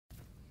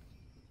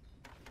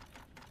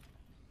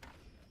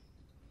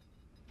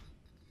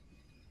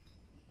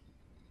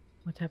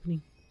What's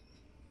happening?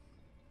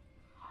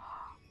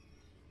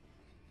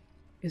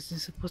 Is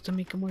this supposed to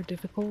make it more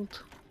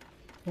difficult?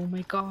 Oh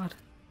my god.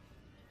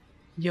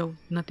 Yo,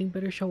 nothing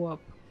better show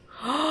up.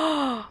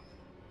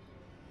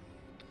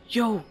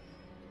 Yo!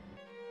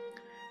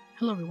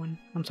 Hello everyone,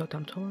 I'm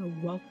Sotam Tora.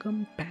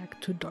 Welcome back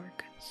to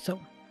Dark.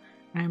 So,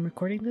 I am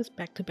recording this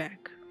back to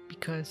back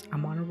because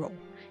I'm on a roll.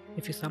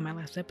 If you saw my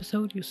last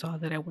episode, you saw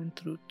that I went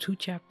through 2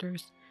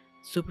 chapters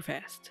super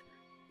fast.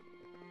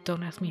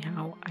 Don't ask me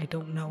how, I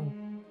don't know.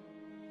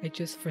 I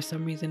just, for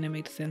some reason, it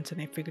made sense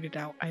and I figured it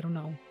out. I don't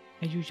know.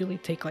 I usually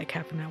take like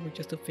half an hour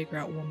just to figure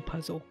out one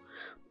puzzle,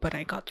 but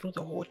I got through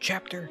the whole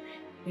chapter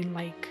in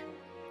like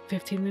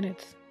 15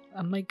 minutes.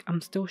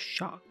 I'm still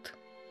shocked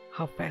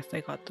how fast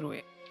I got through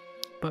it.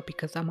 But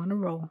because I'm on a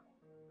roll,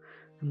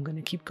 I'm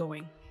gonna keep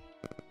going.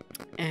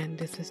 And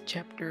this is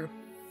chapter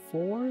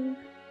 4,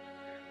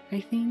 I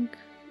think.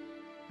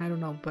 I don't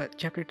know, but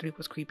chapter 3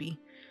 was creepy.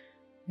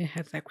 It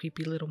has that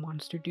creepy little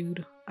monster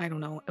dude. I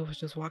don't know, it was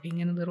just walking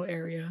in a little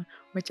area,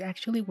 which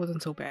actually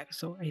wasn't so bad.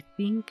 So I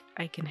think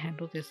I can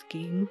handle this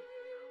game.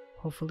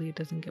 Hopefully it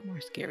doesn't get more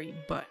scary,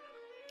 but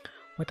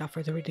without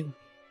further ado,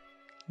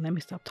 let me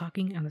stop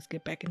talking and let's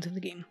get back into the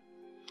game.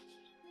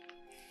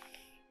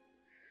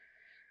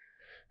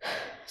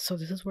 So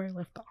this is where I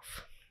left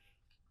off.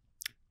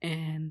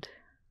 And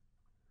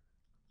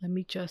let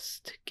me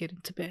just get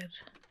into bed.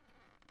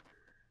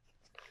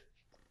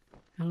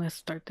 And let's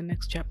start the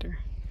next chapter.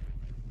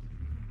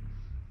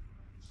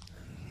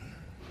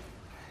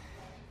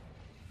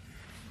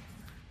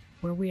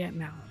 Where are we at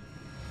now?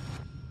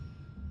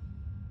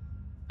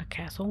 A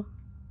castle?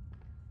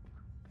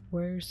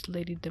 Where's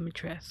Lady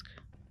Dimitrescu?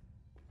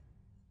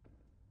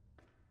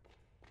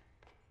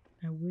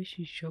 I wish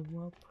she'd show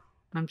up.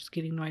 I'm just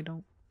kidding, no I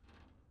don't.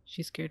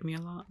 She scared me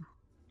a lot.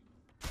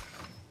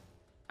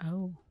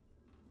 Oh.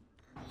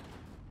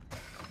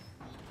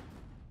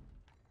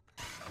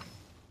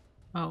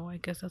 Oh, I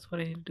guess that's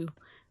what I need to do.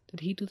 Did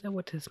he do that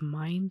with his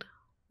mind?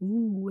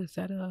 Ooh, is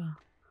that a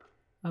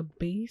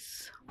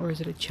bass? Or is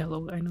it a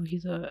cello? I know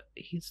he's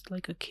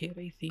like a kid,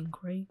 I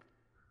think, right?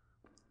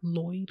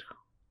 Lloyd.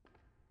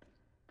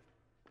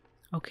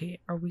 Okay,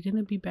 are we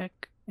gonna be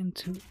back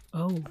into...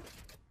 Oh.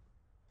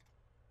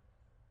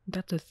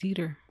 That's a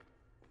theater.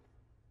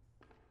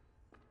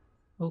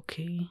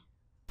 Okay.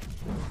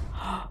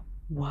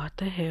 What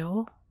the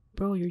hell?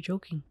 Bro, you're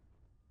joking.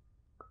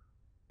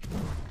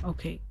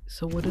 Okay,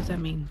 so what does that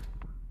mean?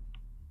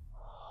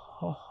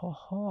 Ho ho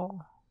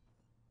ho.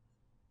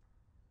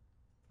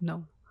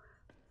 No.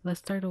 Let's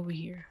start over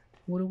here.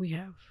 What do we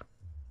have?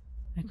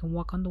 I can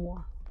walk on the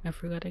wall. I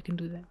forgot I can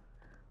do that.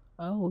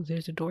 Oh,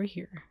 there's a door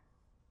here.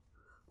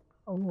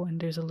 Oh, and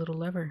there's a little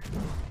lever.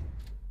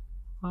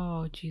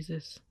 Oh,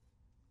 Jesus.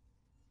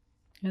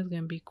 It's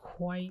gonna be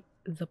quite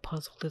the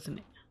puzzle, isn't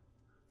it?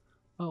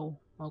 Oh,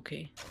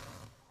 okay.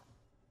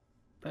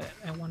 But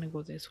I want to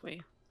go this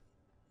way.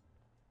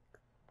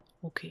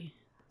 Okay,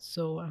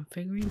 so I'm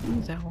figuring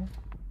things out.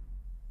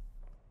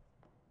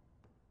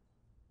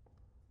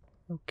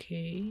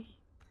 Okay.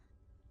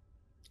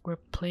 We're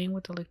playing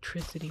with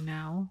electricity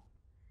now.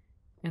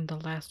 And the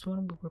last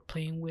one we were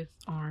playing with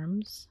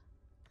arms.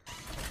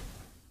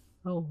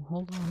 Oh,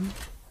 hold on.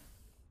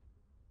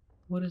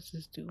 What does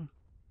this do?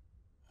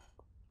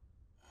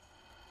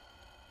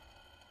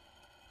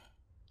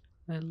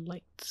 The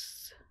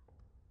lights.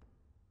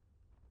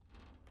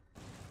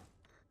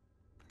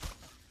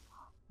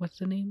 What's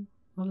the name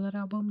of that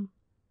album?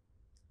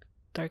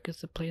 Dark is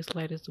the place,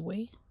 light is the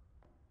way.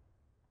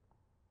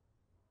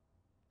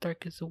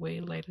 Dark is the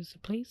way, light is the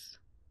place.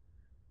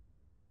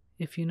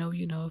 If you know,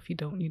 you know. If you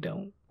don't, you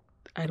don't.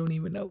 I don't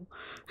even know.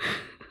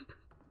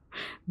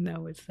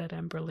 No, it's that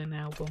Amberlin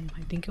album.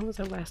 I think it was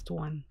their last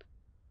one.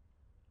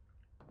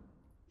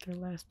 Their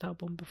last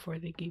album before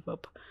they gave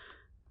up.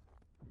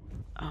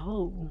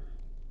 Oh.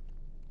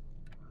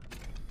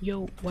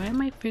 Yo, why am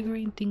I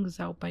figuring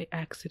things out by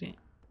accident?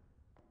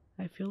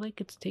 I feel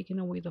like it's taking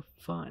away the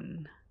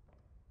fun.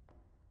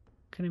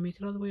 Can I make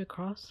it all the way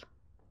across?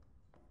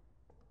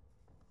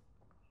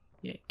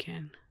 Yeah, it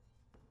can.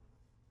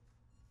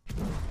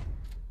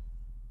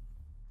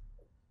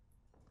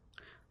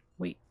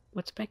 Wait,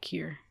 what's back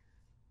here?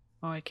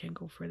 Oh, I can't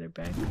go further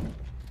back.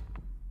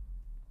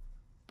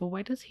 But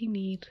why does he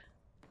need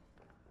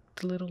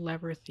the little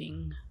lever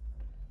thing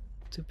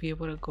to be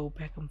able to go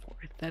back and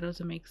forth? That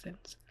doesn't make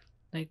sense.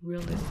 Like,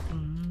 realistic.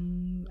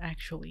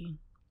 Actually,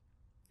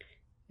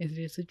 it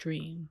is a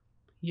dream.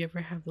 You ever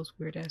have those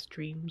weird ass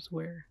dreams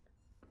where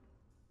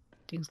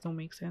things don't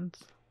make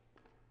sense?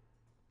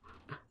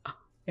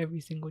 Every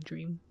single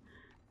dream.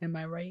 Am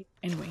I right?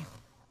 Anyway.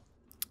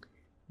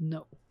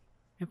 No.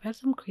 I've had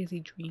some crazy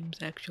dreams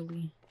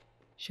actually.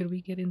 Should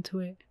we get into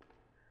it?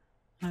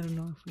 I don't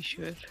know if we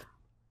should.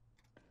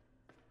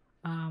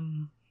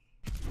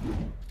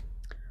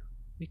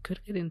 We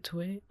could get into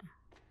it.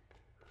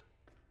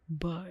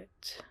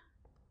 But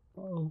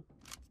oh.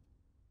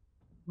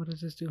 What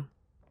does this do?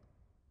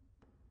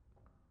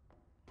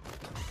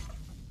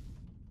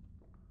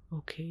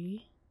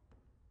 Okay.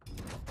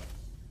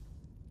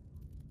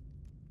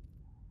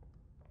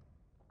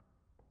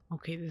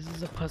 Okay, this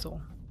is a puzzle.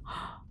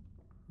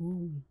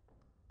 Ooh.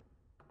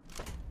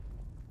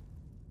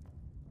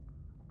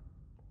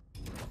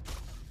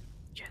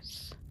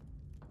 Yes.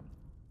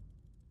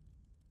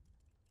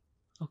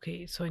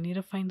 Okay, so I need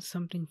to find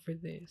something for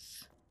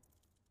this.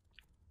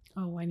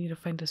 Oh, I need to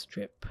find a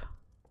strip.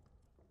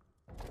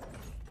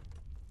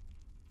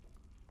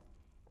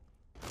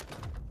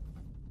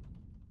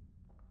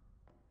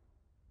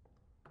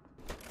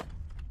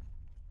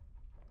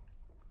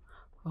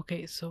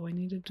 Okay, so I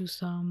need to do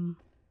some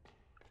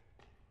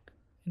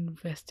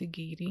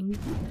investigating.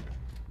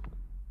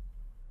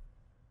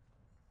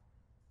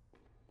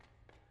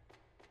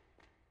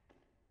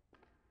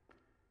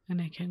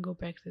 And I can't go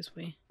back this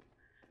way.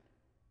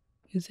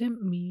 Is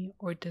it me,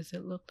 or does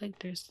it look like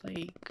there's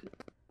like...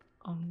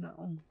 Oh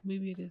no,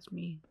 maybe it is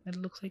me. It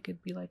looks like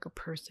it'd be like a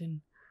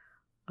person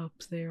up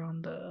there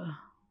on the...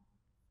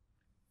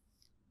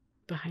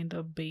 behind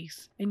the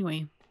base.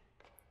 Anyway,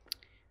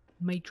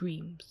 my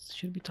dreams.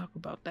 Should we talk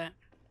about that?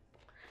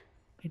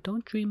 I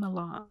don't dream a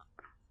lot.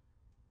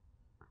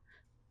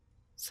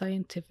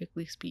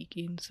 Scientifically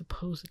speaking,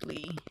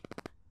 supposedly,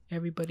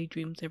 everybody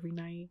dreams every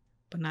night,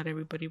 but not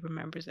everybody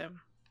remembers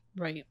them,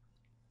 right?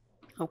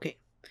 Okay,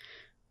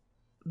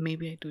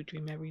 maybe I do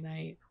dream every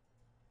night.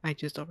 I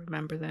just don't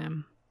remember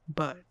them,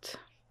 but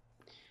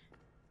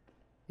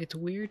it's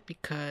weird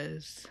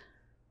because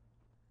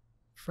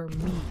for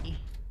me,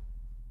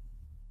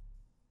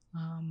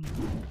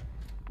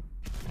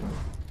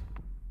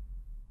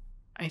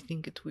 I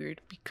think it's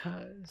weird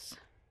because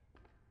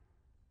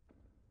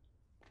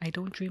I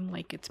don't dream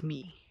like it's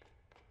me.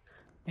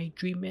 I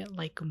dream it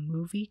like a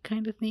movie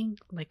kind of thing,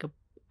 like a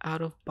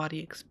out of body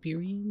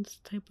experience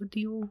type of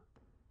deal.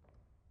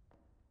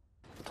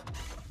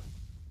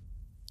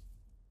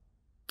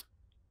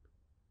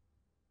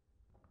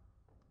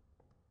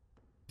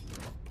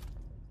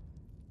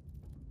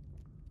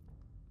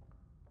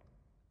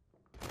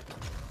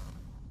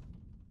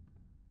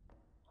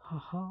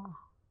 Haha.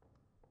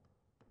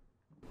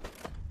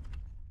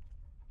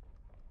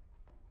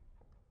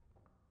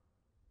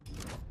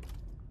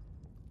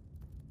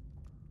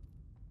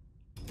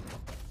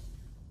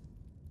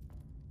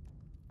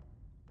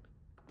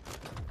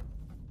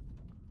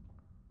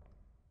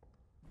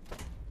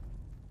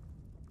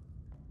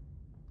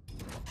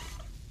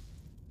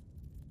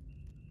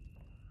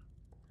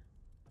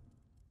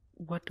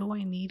 What do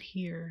I need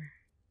here?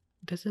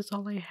 This is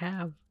all I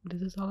have.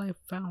 This is all I've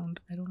found.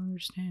 I don't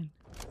understand.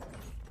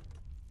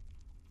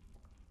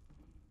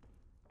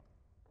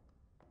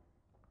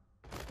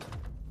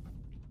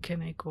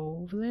 Can I go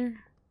over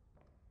there?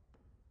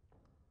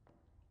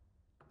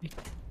 I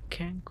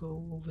can't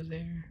go over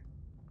there.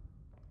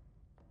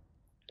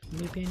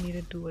 Maybe I need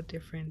to do a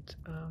different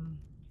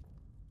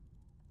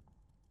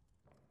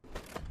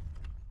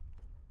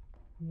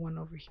one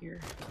over here.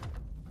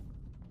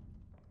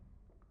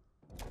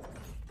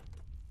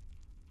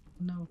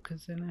 No,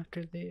 because then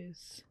after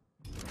this,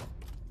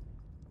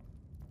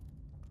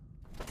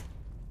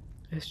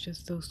 it's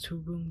just those two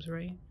rooms,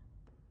 right?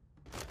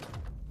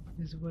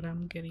 Is what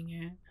I'm getting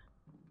at.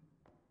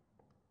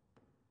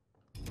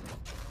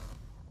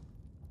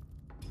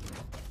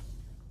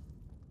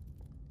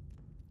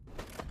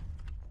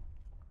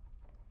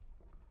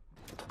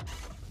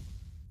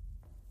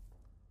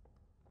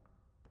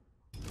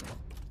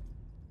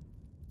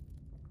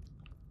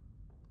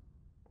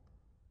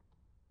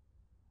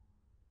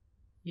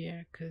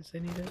 Yeah, because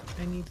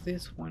I need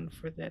this one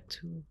for that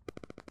to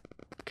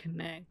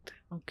connect.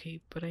 Okay,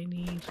 but I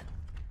need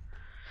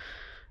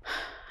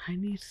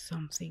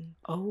something.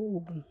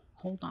 Oh,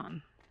 hold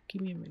on.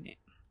 Give me a minute.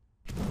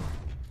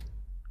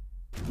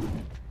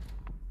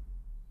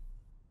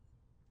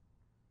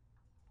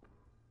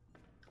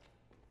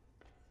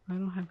 I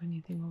don't have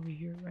anything over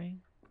here, right?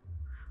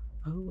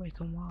 Oh, I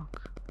can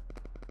walk.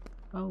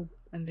 Oh,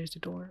 and there's a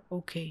door.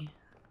 Okay.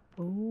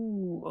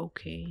 Oh,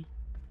 okay.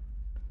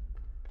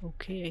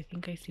 Okay, I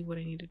think I see what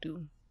I need to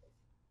do.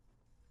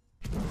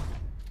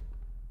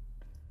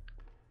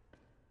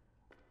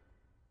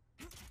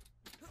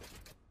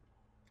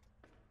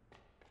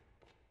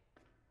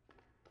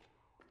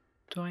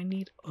 Do I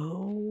need...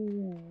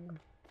 Oh.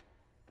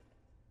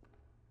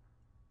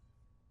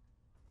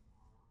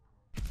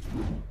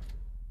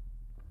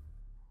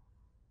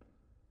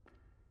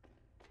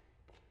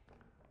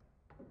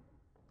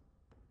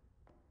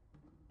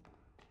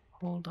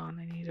 Hold on,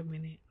 I need a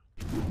minute.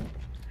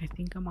 I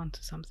think I'm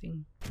onto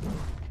something.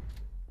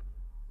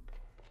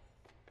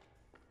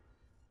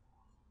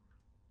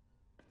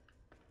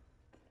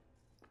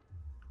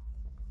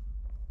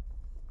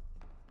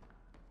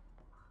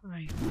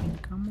 I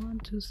think I'm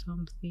onto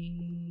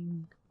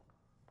something.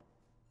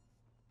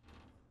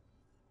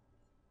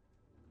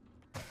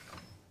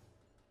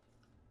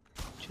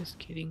 Just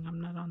kidding,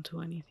 I'm not onto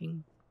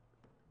anything.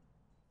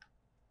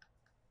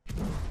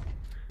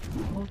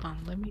 Hold on,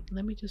 let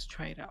me just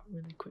try it out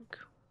really quick.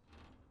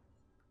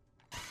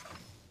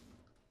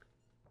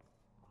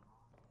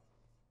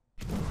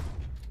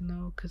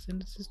 No, because then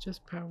this is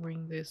just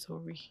powering this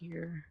over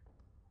here.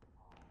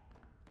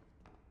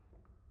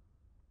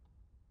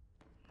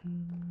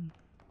 Mm.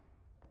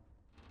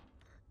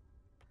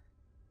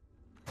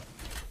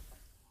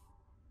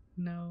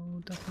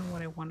 No, that's not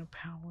what I want to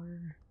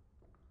power.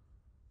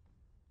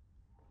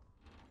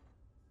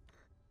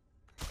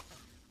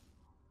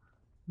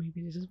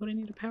 Maybe this is what I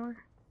need to power?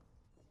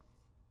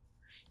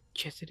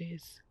 Yes, it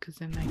is, because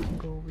then I can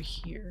go over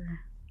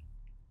here.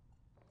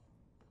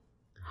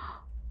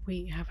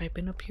 Wait, have I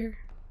been up here?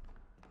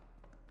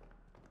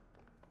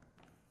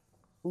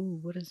 Ooh,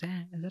 what is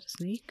that? Is that a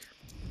snake?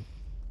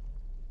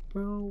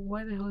 Bro,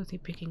 why the hell is he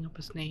picking up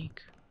a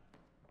snake?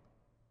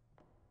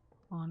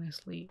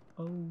 Honestly.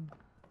 Oh.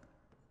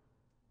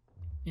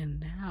 And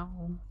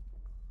now...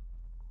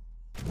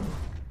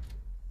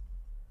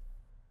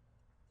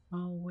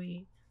 Oh,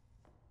 wait.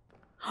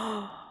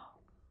 Ho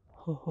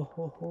ho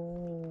ho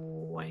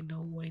ho. I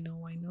know.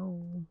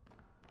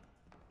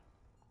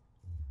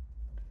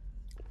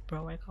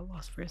 Bro, I got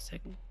lost for a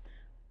second.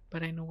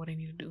 But I know what I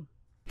need to do.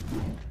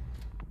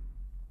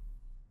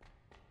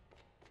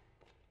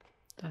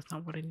 That's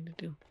not what I need to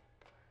do.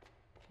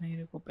 I need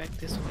to go back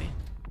this way.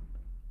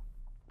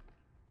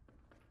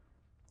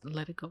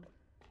 Let it go.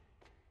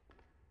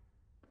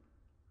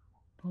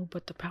 Oh,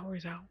 but the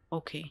power's out.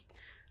 Okay.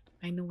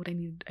 I know what I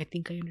need. I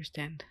think I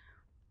understand.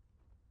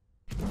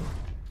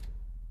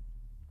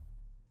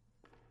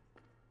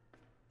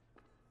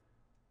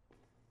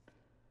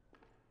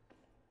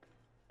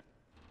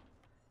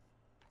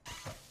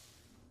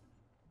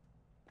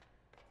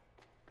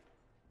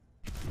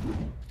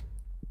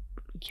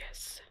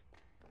 Yes.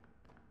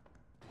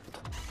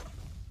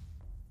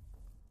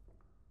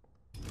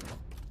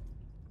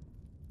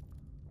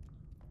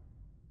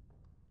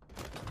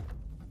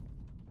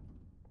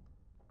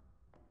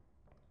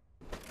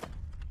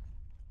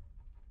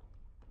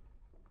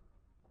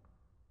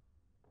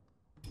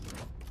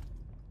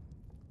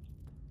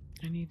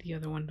 I need the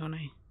other one, don't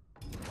I?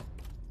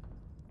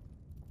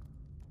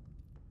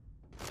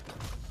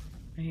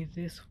 I need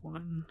this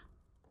one.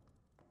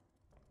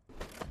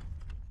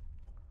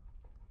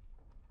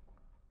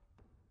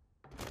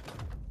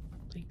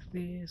 Like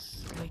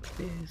this, like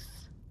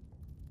this,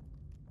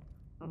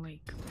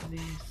 like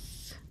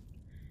this.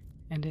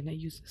 And then I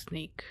use the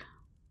snake.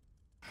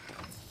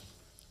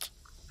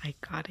 I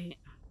got it.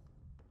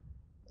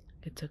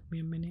 It took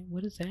me a minute.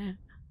 What is that?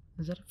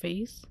 Is that a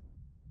face?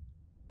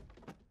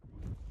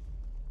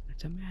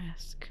 It's a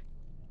mask.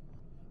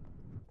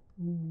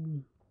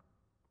 Ooh.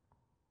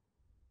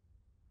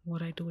 What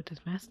do I do with this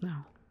mask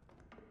now?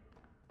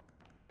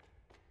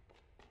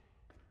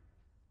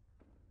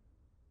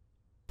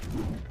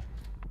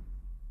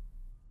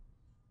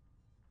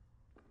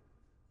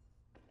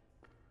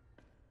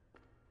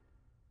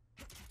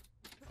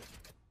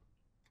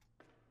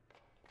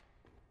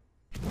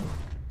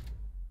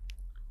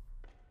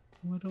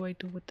 What do I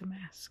do with the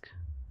mask?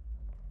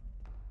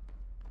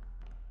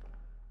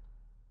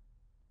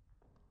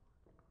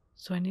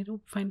 So I need to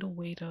find a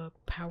way to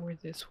power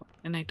this one,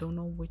 and I don't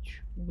know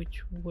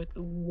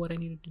what I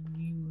need to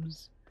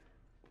use.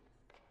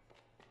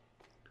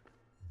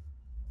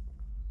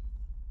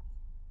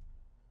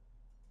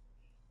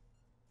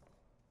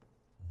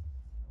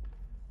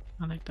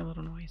 I like the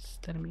little noise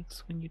that it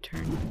makes when you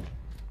turn.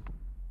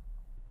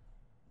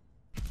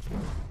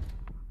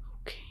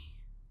 Okay.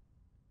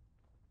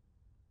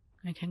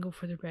 I can go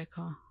further back,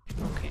 huh?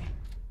 Okay.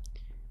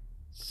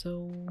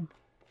 So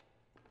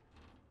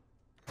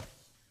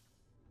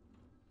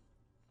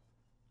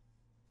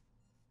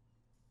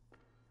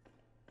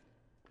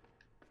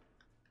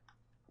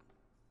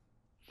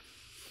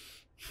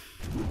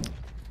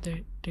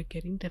they're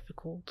getting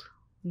difficult.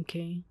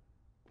 Okay.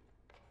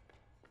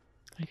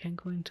 I can't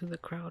go into the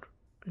crowd,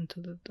 into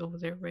the over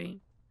there, right?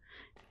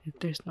 If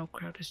there's no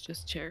crowd, it's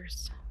just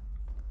chairs.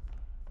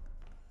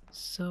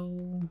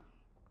 So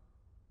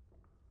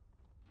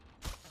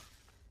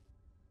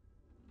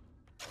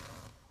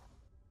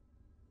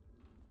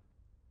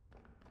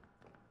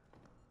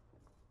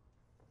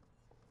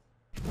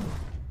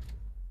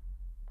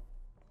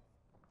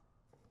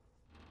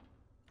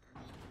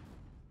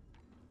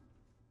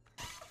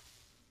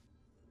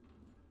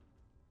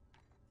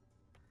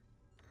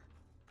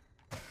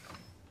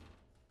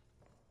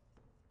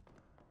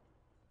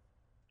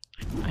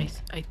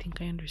I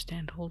think I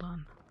understand. Hold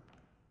on.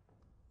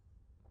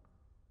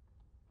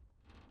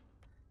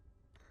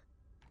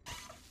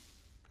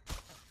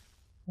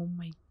 Oh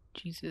my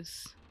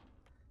Jesus.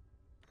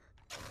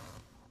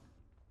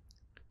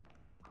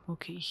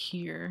 Okay,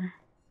 here.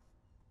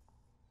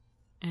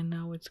 And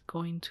now it's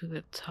going to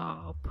the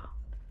top.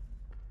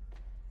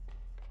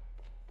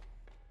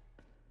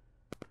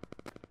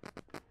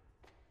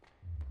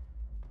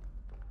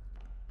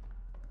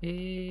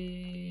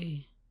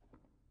 Hey.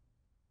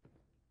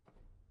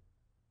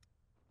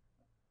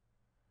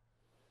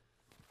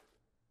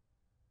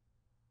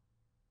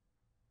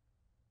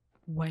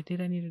 Why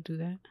did I need to do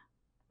that?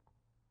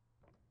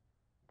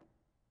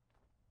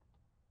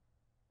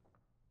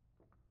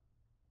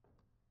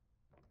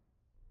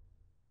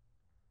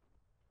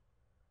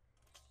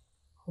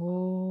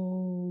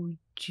 Oh,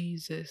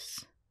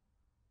 Jesus.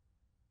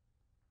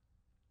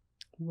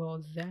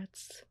 Well,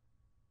 that's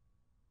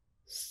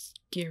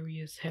Scary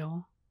as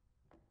hell.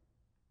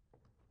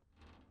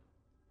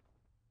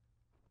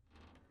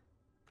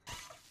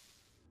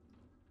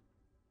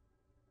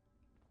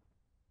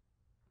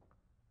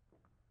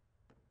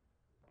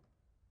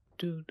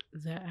 Dude,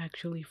 that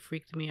actually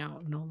freaked me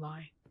out, no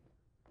lie.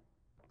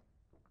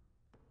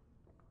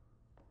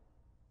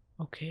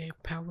 Okay, I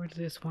powered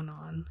this one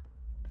on.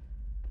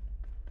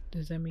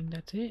 Does that mean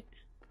that's it?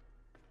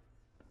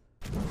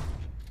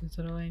 Is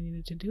that all I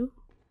needed to do?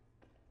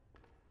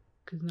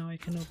 Because now I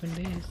can open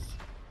this.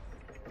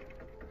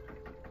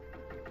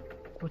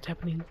 What's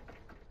happening?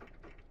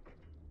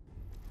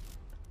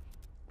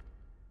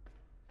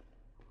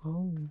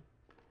 Oh.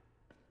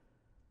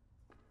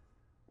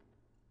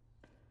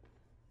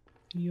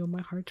 Yo,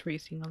 my heart's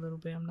racing a little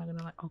bit. I'm not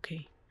gonna lie.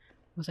 Okay.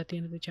 Was that the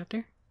end of the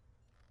chapter?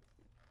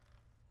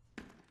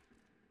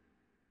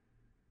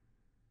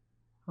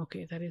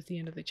 Okay, that is the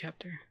end of the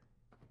chapter.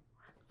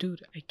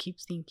 Dude, I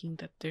keep thinking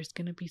that there's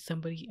gonna be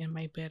somebody in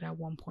my bed at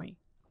one point.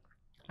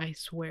 I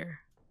swear.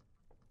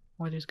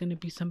 Or there's gonna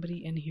be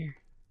somebody in here.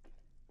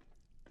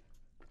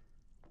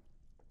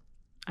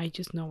 I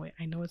just know it.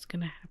 I know it's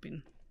gonna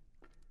happen.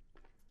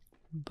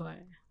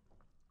 But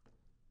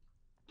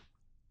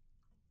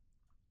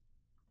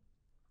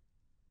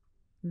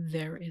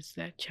there is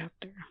that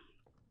chapter.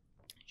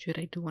 Should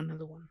I do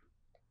another one?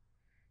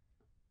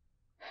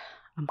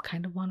 I'm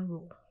kind of on a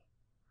roll.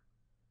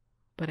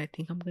 But I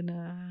think I'm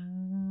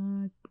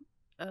gonna...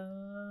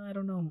 I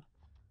don't know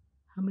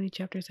how many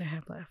chapters I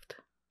have left.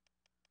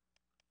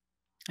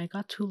 I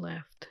got 2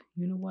 left.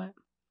 You know what?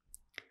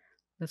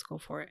 Let's go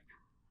for it.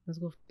 Let's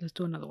go. Let's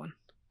do another one.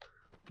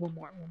 One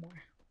more.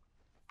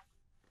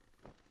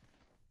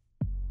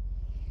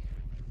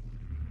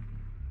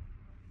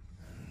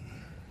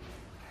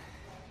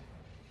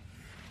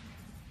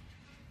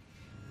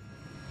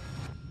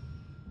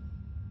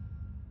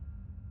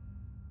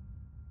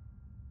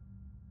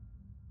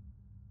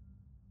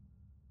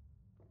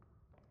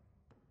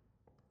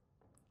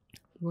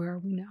 Where are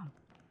we now?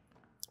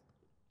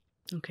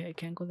 Okay, I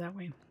can't go that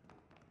way.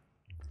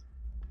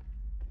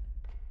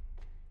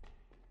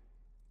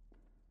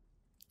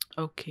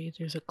 Okay,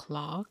 there's a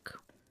clock.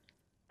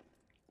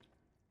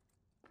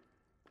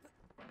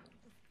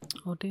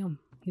 Oh damn,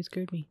 he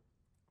scared me.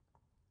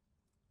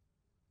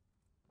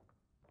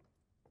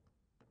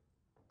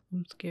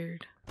 I'm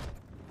scared.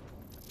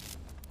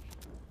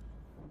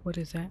 What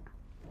is that?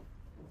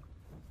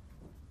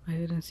 I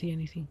didn't see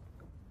anything.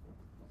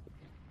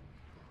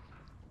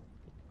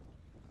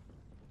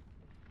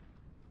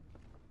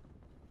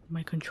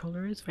 My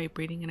controller is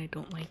vibrating and I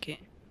don't like it.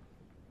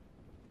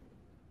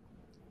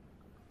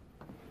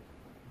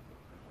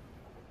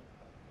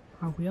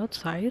 Are we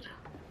outside?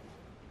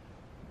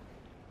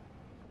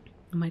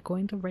 Am I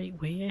going the right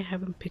way? I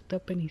haven't picked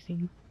up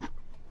anything.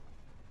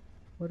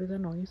 What is that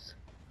noise?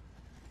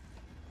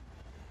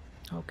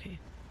 Okay.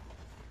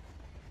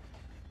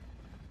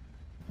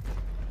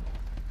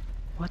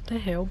 What the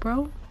hell,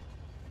 bro?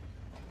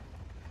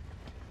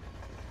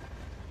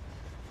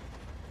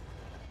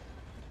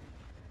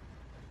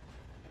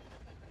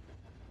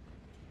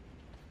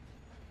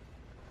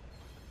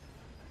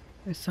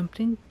 Is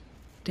something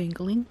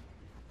dangling?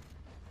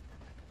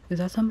 Is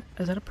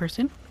that a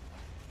person?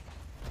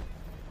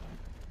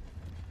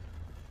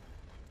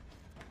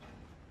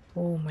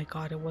 Oh my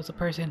god, it was a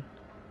person.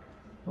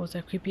 It was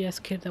that creepy ass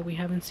kid that we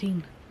haven't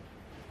seen.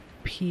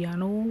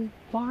 Piano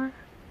bar?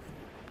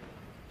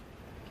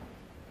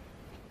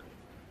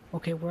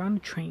 Okay, we're on a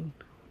train.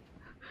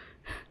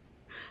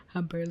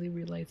 I'm barely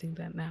realizing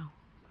that now.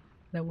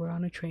 That we're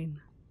on a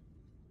train.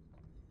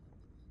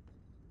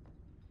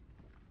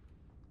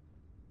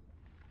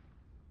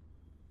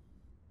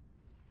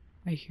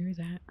 I hear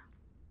that.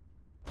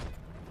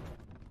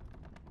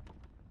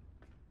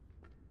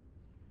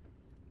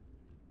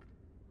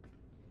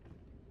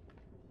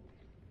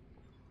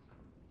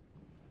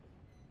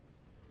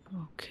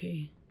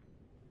 Okay.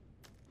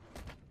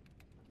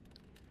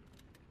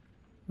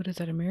 What is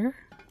that, a mirror?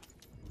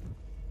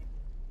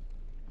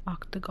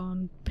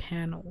 Octagon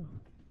panel.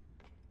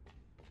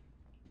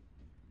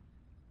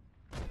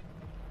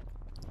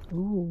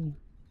 Ooh.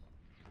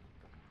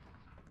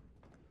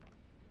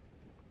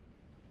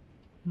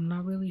 I'm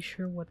not really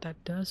sure what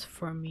that does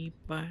for me,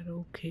 but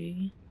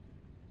okay.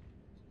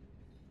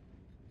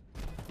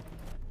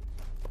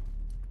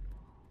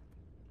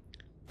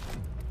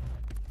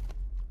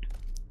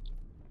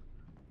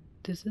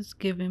 This is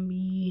giving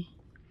me...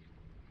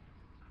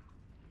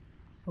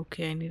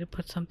 Okay, I need to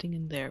put something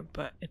in there,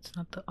 but it's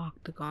not the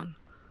octagon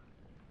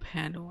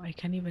panel. I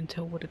can't even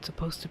tell what it's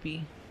supposed to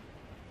be.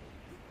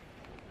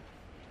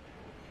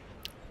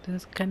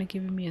 This is kind of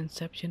giving me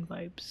Inception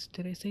vibes.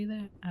 Did I say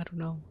that? I don't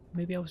know.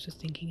 Maybe I was just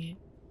thinking it.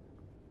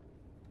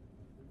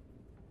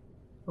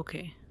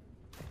 Okay.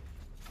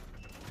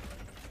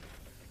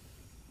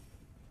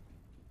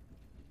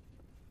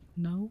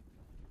 No?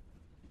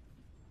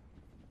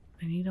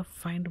 I need to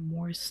find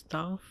more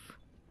stuff.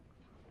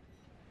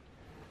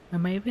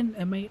 Am I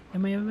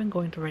even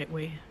going the right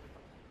way?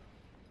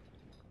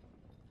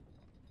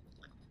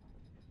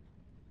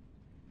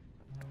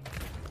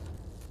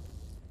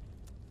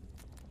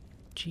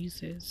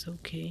 Jesus,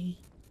 okay.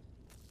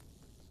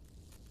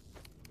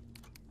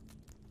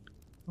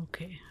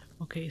 Okay,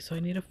 okay, so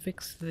I need to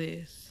fix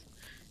this,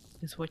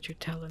 is what you're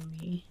telling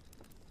me.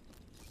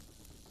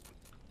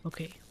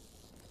 Okay.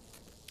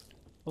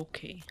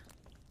 Okay.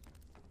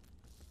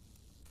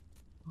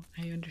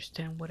 I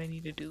understand what I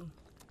need to do.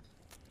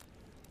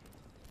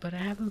 But I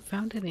haven't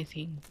found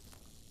anything.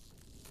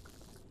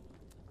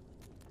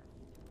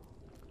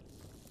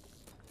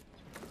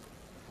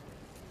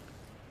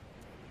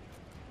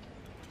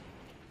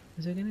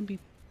 Is there gonna be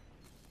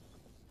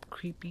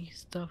creepy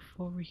stuff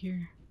over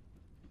here?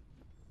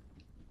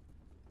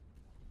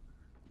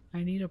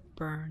 I need to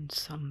burn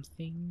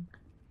something.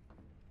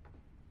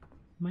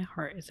 My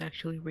heart is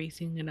actually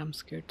racing and I'm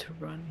scared to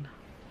run.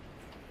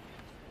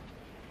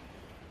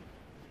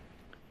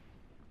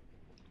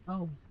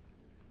 Oh.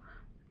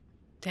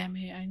 Damn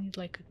it, I need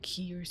like a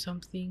key or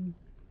something.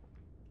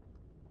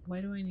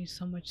 Why do I need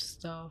so much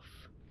stuff?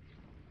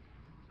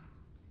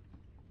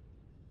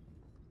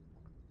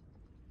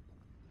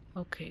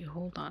 Okay,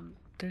 hold on.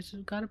 There's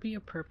gotta be a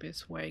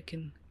purpose why I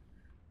can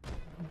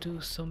do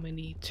so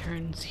many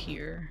turns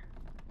here.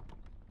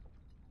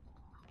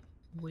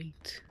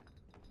 Wait.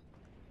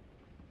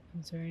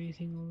 Is there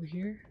anything over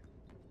here?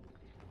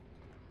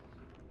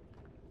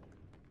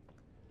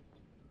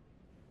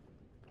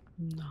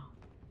 No.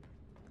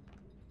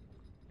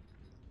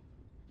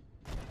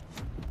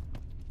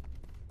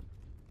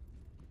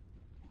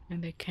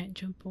 And I can't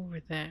jump over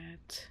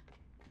that.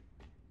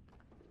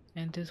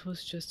 And this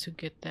was just to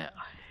get that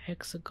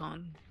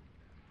hexagon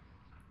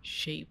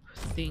shape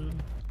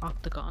thing.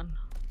 Octagon.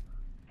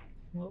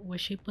 What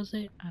shape was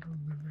it? I don't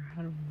remember.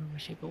 I don't remember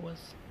what shape it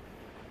was.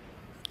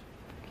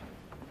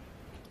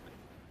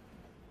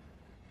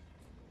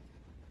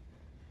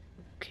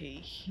 Okay,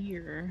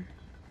 here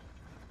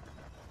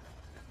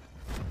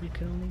we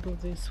can only go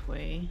this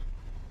way.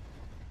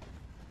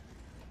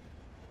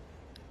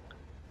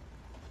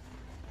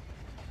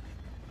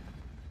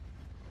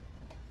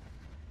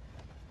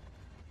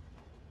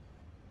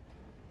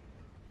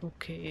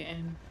 Okay,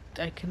 and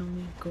I can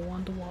only go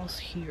on the walls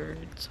here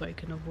so I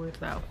can avoid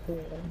that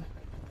hole.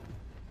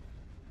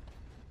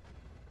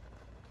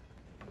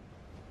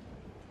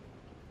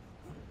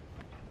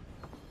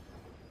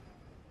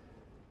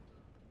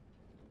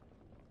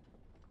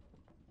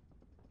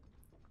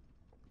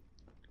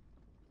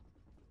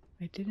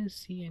 I didn't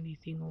see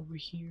anything over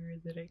here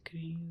that I could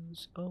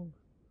use. Oh.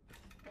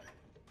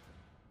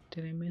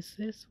 Did I miss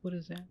this? What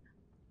is that?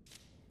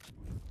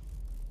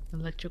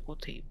 Electrical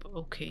tape.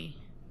 Okay.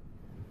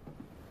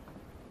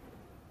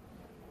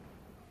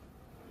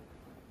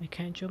 I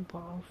can't jump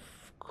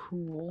off.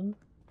 Cool.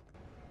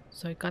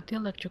 So I got the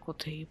electrical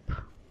tape,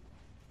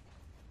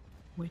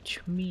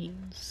 which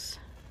means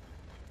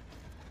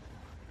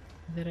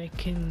that I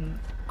can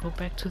go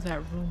back to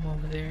that room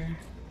over there.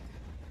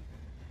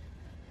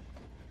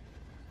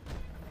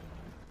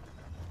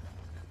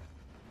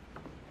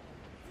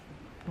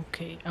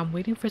 Okay, I'm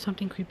waiting for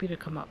something creepy to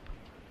come up,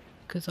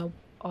 cause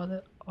all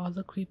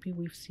the creepy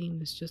we've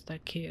seen is just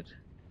that kid.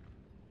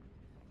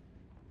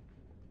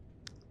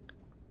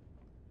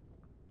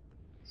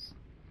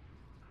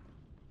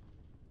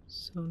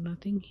 So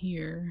nothing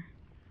here,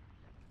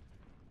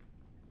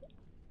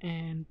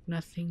 and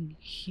nothing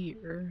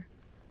here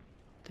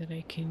that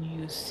I can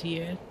use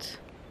yet.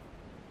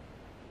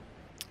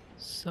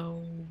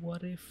 So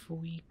what if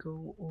we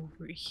go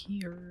over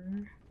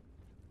here?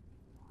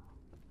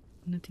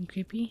 Nothing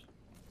creepy?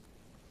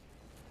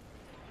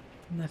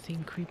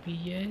 Nothing creepy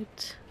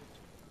yet.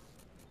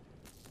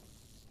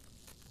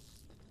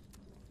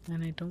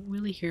 And I don't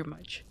really hear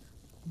much.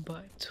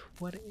 But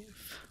what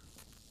if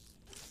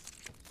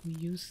we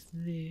use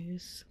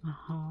this?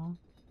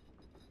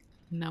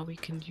 Now we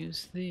can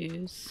use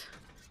this.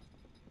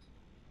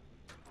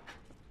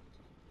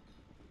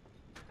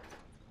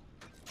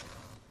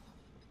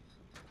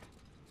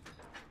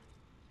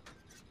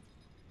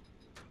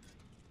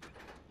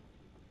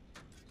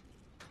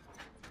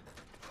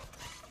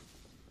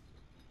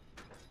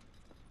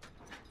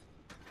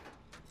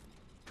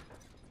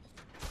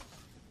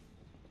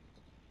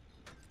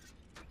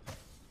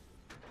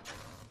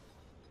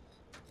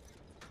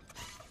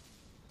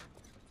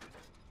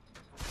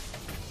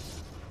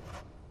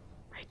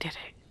 I did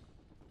it.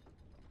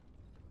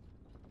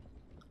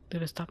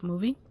 Did it stop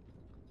moving?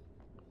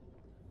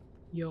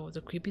 Yo,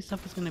 the creepy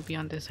stuff is gonna be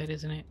on this side,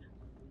 isn't it?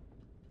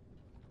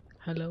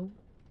 Hello?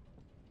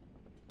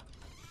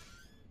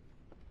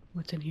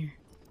 What's in here?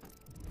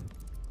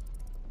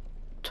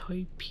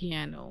 Toy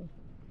piano.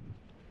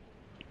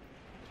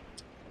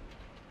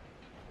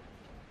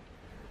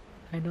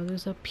 I know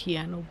there's a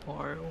piano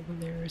bar over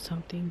there or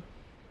something.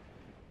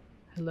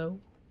 Hello?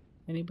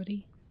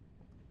 Anybody?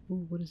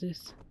 Ooh, what is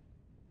this?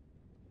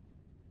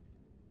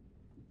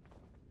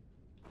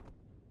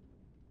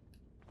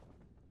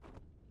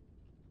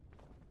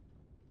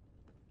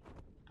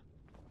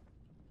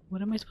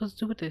 What am I supposed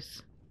to do with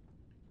this?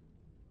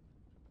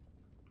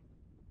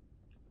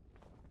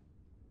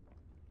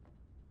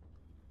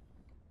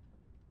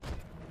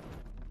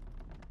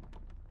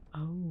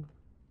 Oh.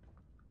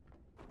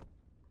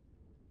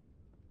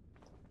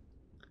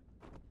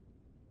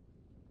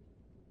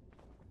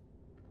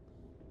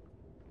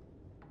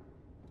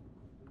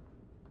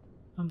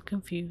 I'm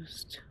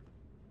confused.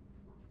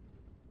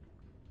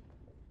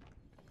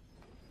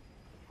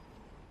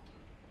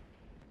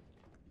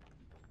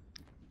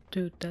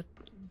 Dude,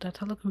 that's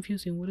hella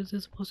confusing. What is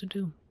this supposed to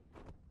do?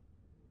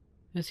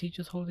 Is he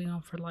just holding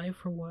on for life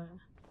or what?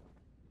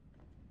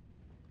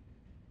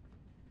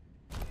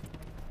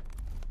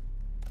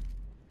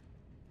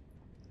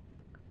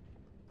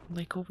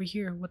 Like over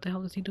here, what the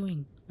hell is he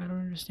doing? I don't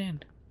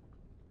understand.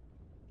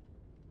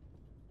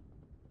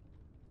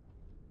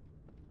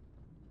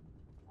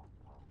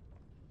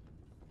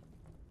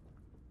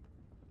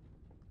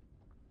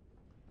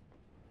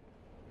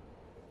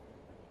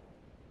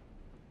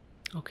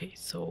 Okay,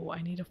 so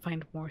I need to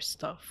find more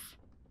stuff.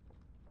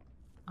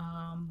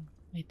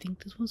 I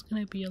think this one's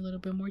gonna be a little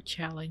bit more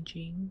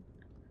challenging.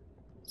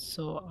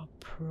 So I'll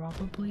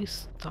probably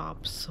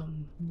stop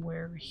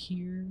somewhere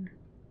here.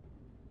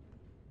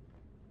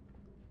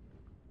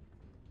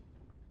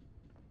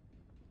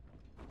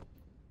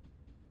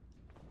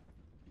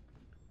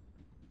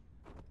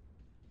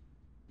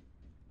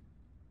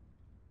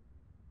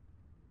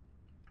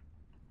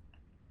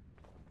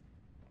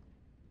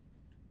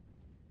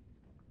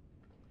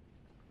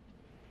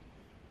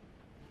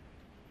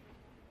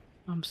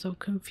 I'm so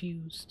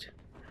confused.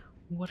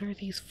 What are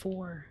these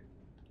for?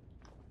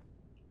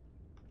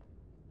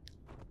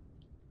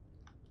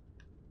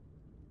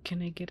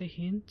 Can I get a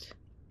hint?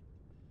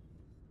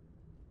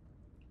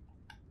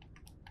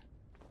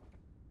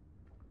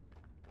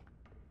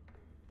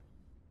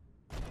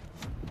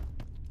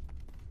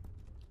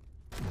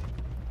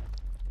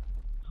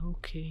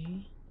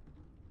 Okay.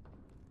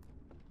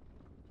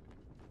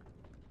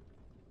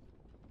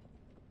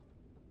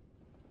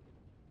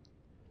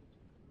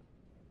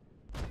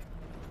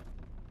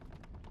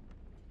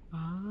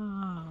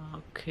 Ah,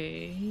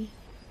 okay.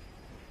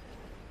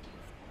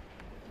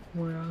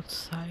 We're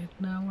outside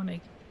now and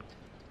I...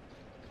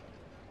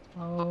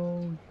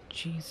 Oh,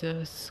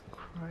 Jesus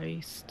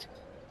Christ.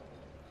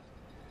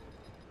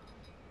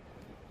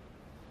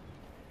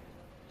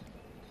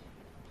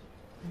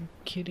 You're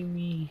kidding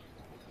me.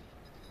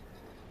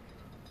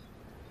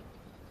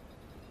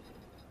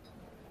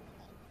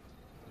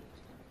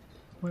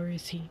 Where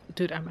is he?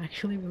 Dude, I'm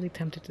actually really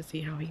tempted to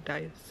see how he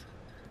dies.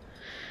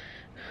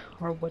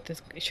 Or what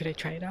this... Should I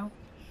try it out?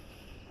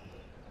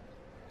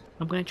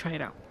 I'm gonna try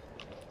it out.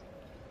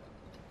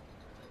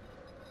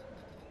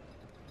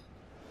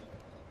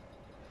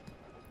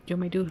 Yo,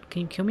 my dude,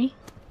 can you kill me?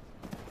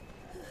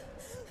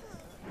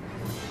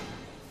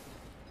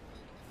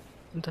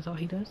 That's all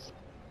he does?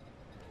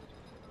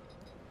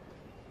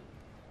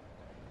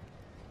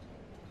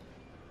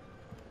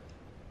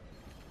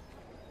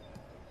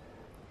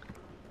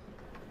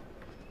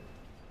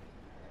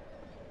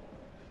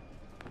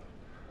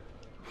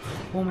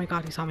 Oh my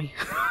god, he saw me.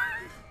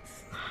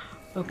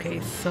 Okay,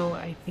 so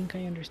I think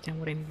I understand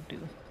what I need to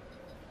do.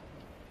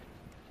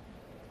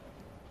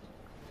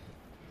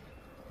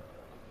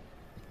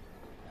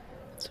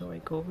 So I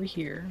go over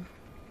here,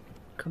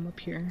 come up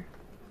here,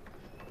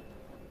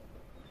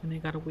 and I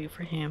gotta wait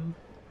for him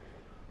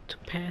to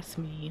pass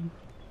me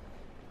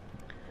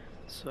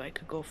so I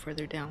could go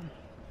further down.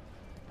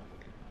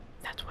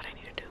 That's what I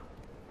need to do.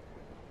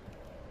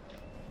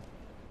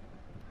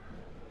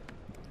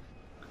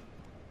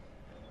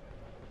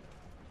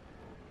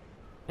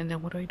 And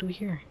then what do I do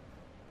here?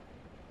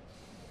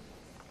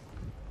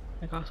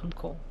 I got some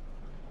coal.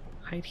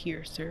 Hide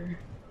here, sir.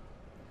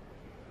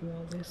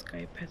 Well, this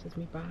guy passes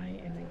me by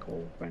and I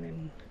go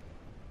running.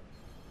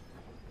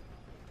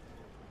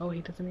 Oh, he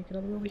doesn't make it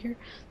all the way over here?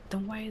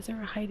 Then why is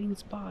there a hiding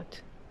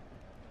spot?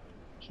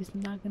 He's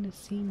not gonna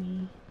see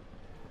me.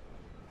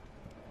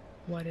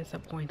 What is the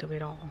point of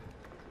it all?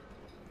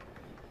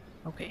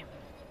 Okay.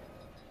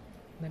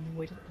 Let me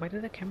wait. Why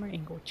did the camera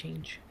angle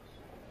change?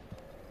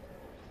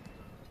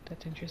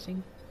 That's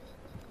interesting.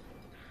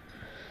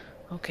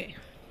 Okay.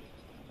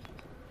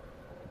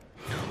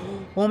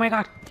 Oh my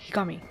god! He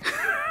got me!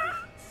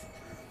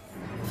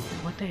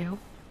 What the hell?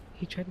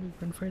 He tried to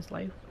run for his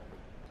life.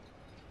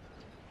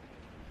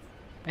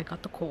 I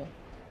got the coal.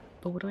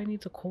 But what do I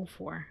need the coal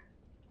for?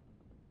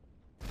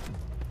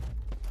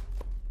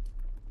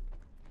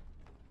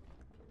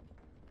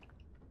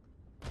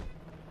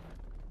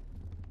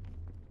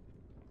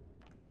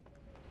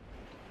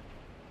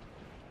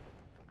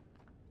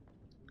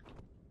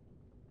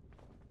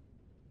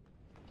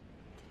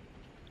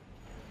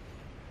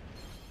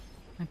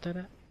 I thought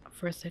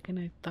for a second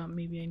I thought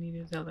maybe I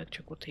needed the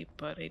electrical tape,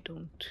 but I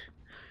don't.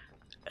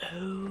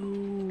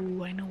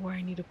 Oh, I know where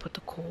I need to put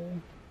the coal.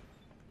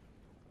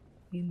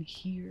 In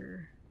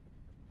here.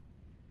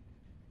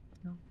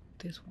 No,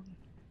 this one.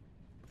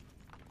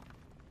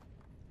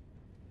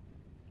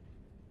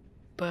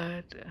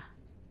 But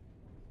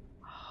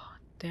oh,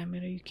 damn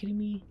it, are you kidding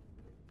me?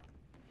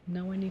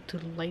 Now I need to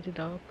light it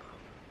up.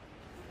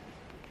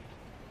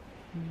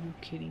 Are you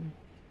kidding?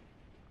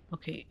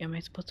 Okay, am I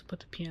supposed to put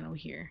the piano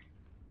here?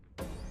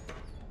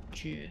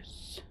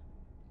 Jeez.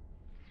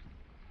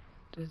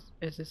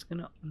 Is this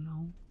gonna...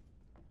 No.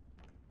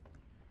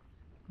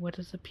 What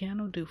does the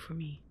piano do for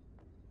me?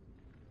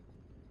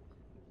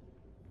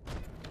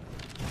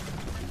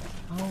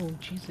 Oh,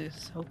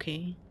 Jesus.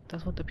 Okay.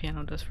 That's what the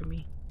piano does for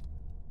me.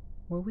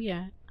 Where we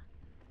at?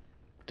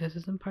 This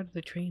isn't part of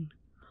the train.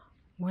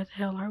 Where the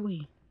hell are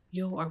we?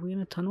 Yo, are we in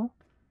a tunnel?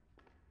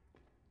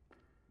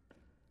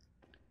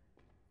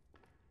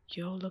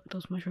 Yo, look at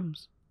those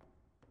mushrooms.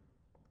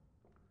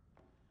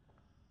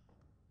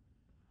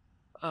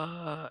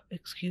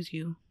 Excuse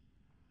you.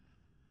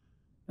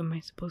 Am I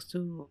supposed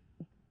to...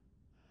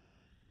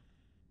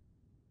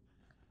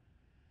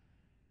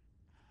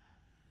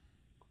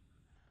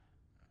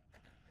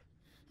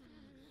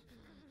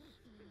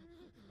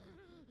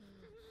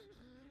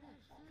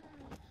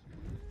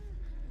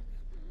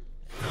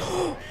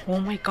 Oh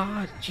my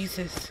god,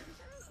 Jesus.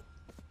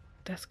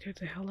 That scared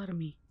the hell out of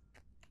me.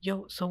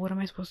 Yo, so what am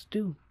I supposed to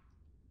do?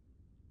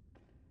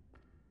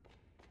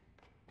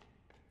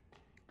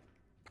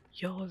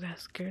 Yo, that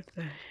scared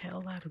the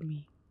hell out of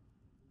me.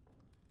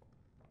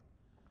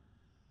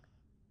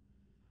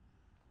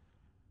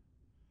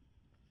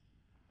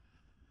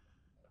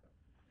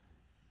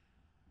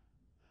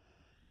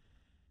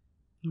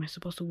 Am I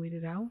supposed to wait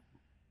it out?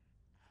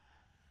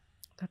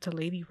 That's a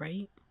lady,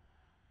 right?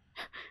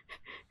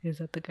 Is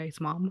that the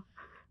guy's mom?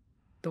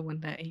 The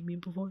one that ate me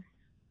before?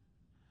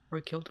 Or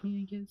killed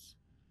me, I guess?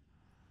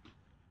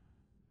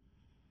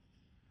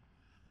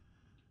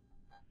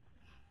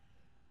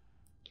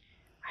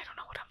 I don't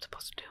know what I'm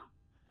supposed to do.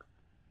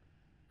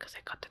 Because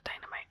I got the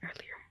dynamite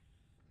earlier.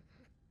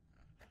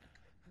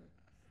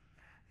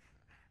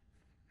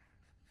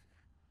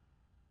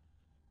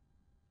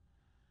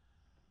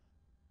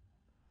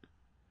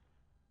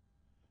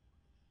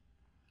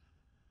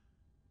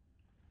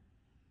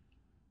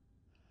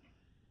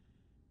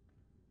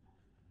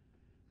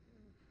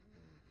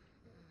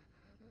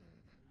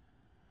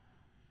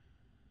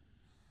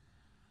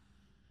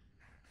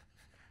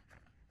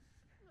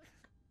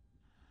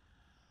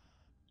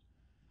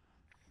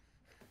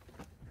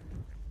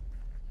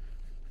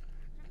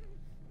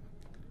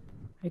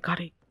 I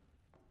got it.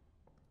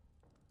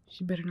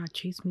 She better not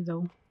chase me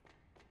though.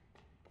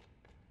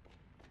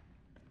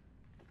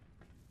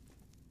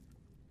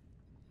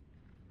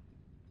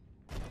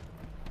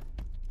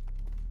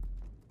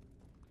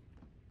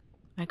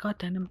 I got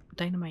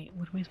dynamite.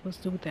 What am I supposed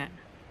to do with that?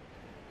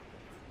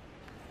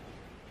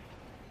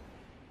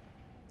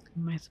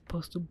 Am I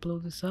supposed to blow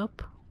this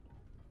up?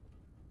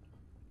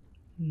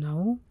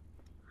 No?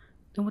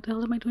 Then what the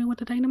hell am I doing with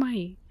the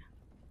dynamite?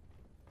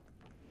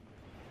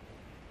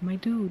 My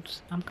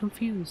dudes, I'm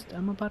confused.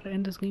 I'm about to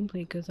end this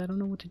gameplay because I don't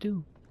know what to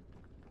do.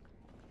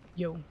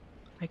 Yo,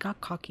 I got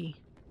cocky.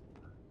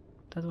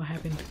 That's what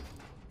happened.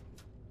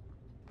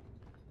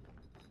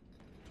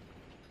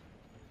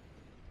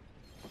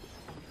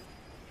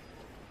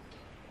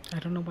 I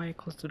don't know why I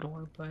closed the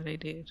door, but I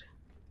did.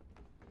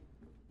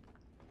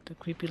 The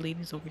creepy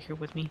lady's over here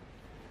with me.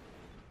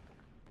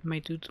 My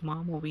dude's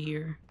mom over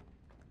here.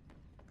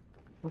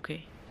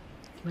 Okay,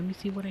 let me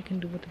see what I can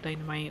do with the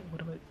dynamite.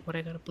 What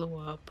I gotta blow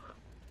up.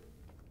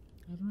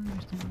 I don't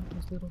understand what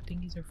those little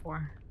thingies are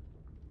for.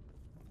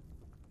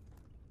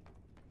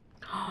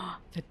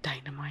 The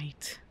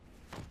dynamite.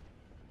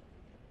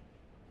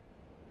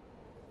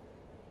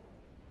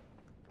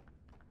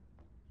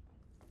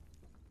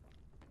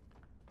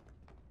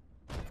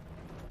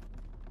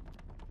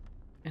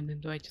 And then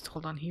do I just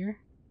hold on here?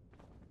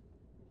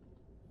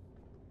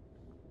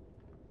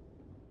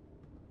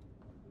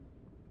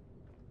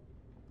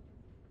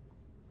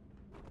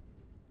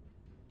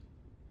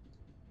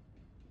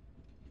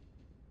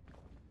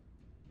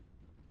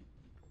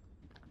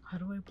 How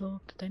do I blow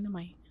up the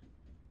dynamite?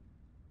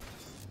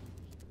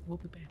 We'll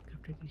be back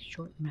after these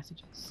short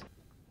messages.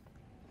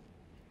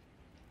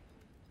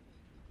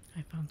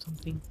 I found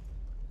something.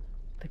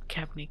 The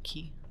cabinet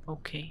key.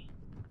 Okay.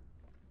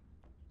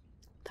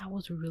 That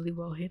was really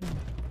well hidden.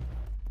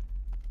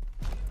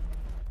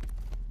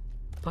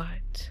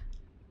 But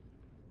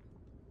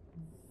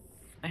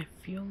I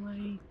feel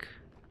like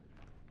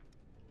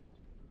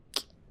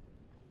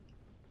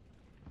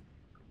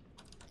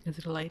is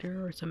it a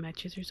lighter or some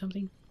matches or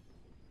something?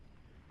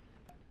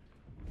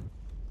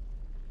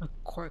 A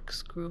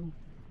corkscrew.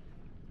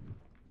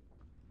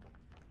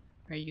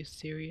 Are you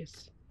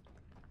serious?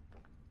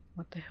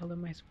 What the hell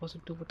am I supposed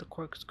to do with the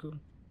corkscrew?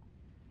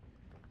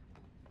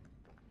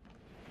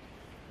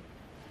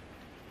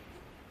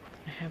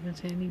 I haven't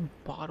seen any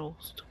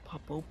bottles to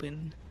pop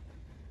open.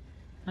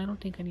 I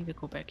don't think I need to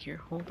go back here.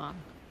 Hold on.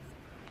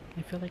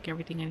 I feel like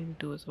everything I need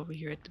to do is over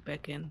here at the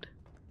back end.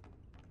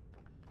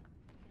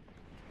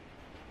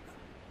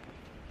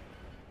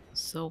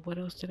 So what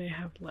else did I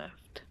have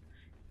left?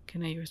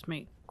 Can I use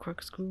my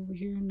corkscrew over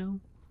here? No.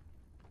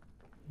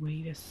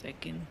 Wait a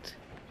second.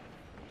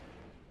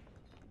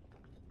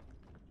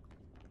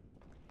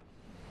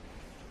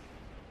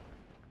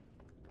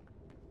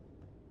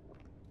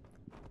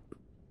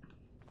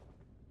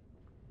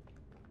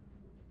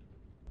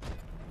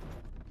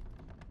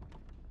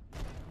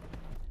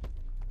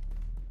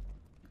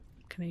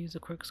 Can I use a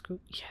corkscrew?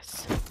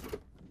 Yes.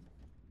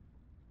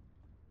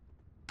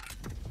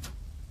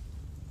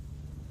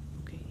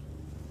 Okay.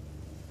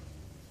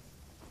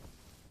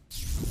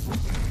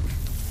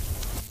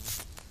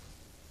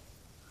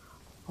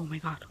 Oh my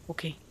god,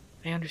 okay.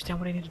 I understand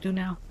what I need to do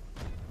now.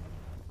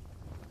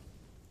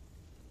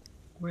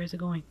 Where is it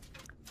going?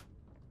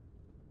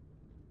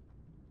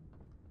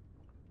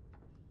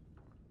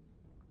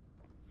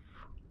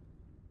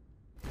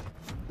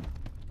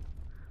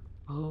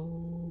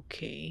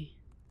 Okay.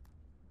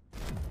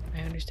 I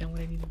understand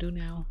what I need to do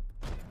now.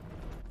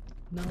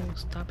 No,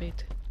 stop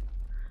it.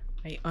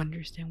 I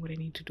understand what I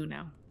need to do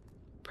now.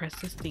 Press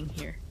this thing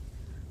here.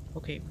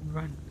 Okay,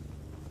 run.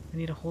 I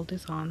need to hold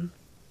this on.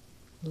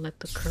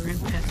 Let the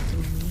current pass through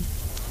me.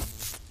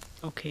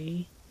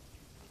 Okay.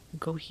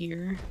 Go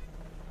here.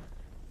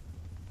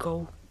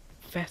 Go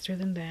faster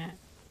than that.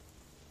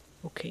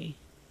 Okay.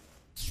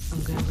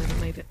 I'm gonna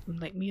let it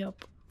light me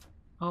up.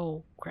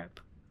 Oh, crap.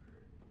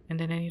 And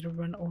then I need to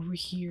run over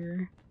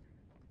here.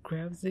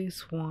 Grab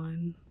this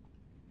one.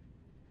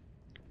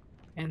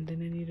 And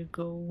then I need to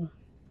go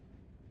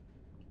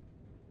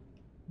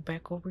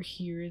back over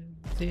here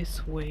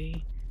this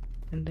way.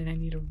 And then I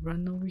need to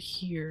run over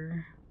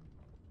here.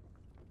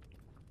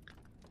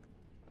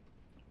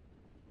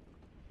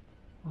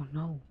 Oh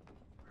no.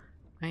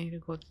 I need to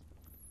go.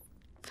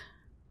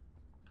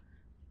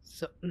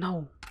 So,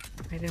 no.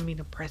 I didn't mean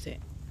to press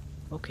it.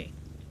 Okay.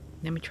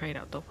 Let me try it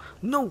out though.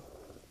 No!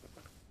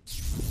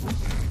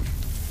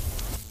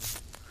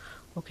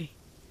 Okay.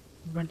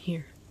 Run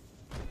here.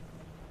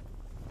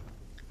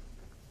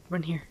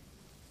 Run here.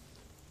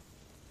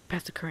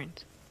 Past the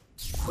current.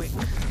 Quick.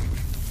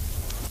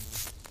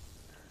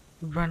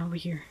 Run over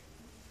here.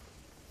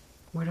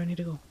 Where do I need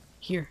to go?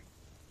 Here.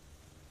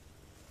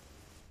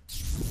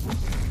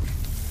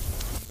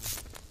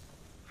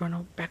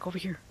 Run back over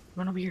here.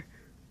 Run over here.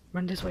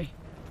 Run this way.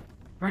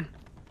 Run.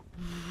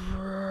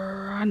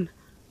 Run.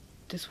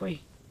 This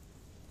way.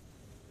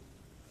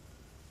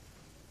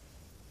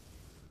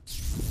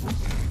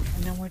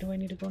 And then where do I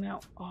need to go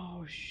now?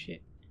 Oh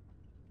shit.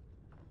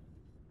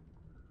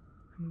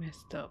 I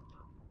messed up.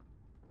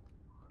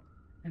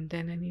 And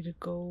then I need to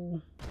go.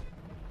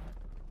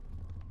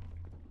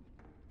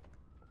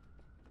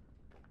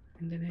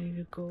 And then I need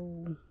to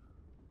go.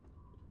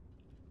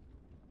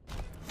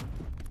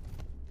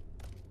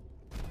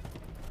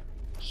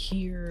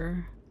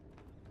 Here.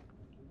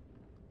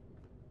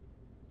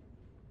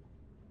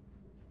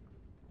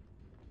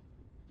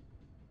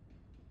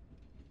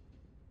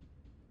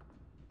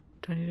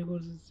 Do I need to go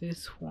to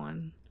this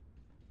one?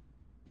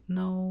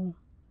 No.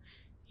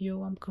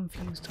 Yo, I'm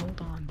confused.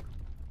 Hold on.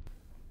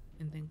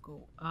 And then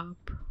go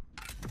up.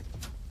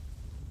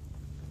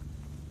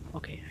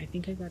 Okay, I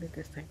think I got it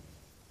this time.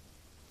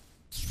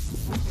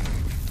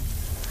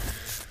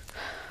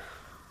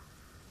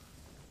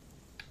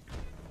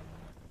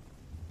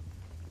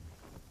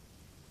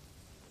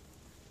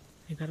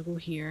 I gotta go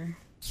here.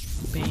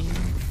 Bang.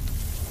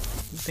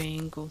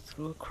 Bang, go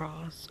through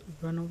across.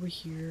 Run over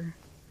here.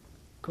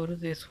 Go to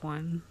this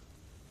one.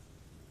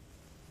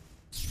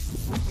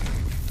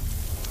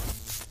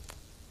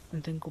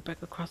 And then go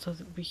back across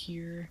over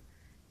here.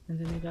 And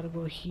then I gotta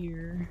go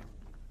here.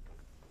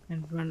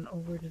 And run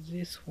over to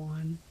this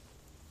one.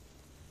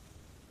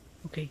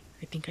 Okay,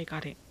 I think I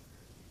got it.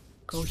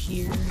 Go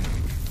here.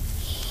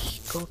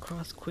 Go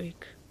across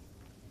quick.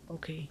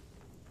 Okay.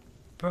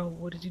 Bro,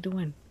 what is he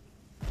doing?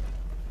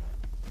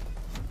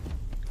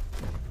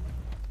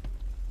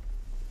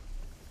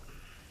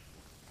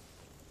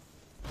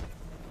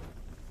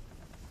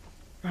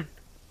 Run.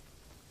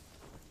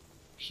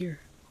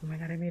 Here. Oh my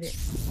god, I made it.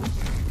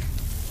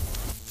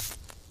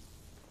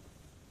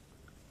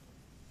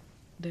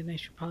 Then I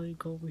should probably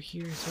go over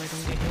here so I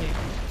don't get hit.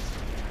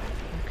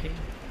 Okay.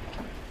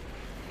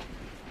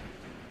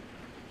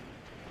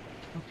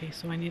 Okay,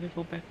 so I need to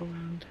go back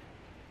around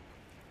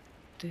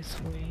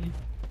this way.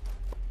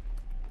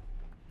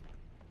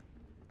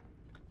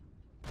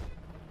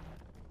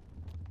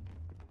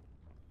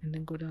 And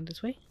then go down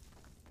this way.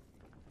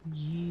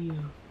 Yeah.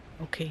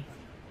 Okay.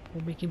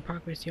 We're making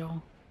progress,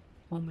 y'all.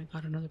 Oh my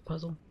god, another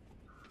puzzle.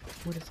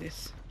 What is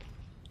this?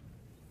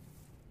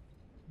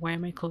 Why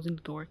am I closing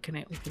the door? Can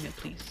I open it,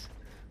 please?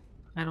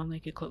 I don't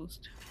like it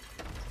closed.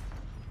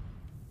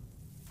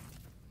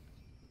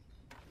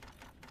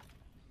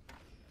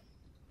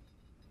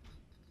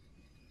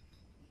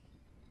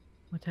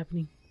 What's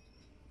happening?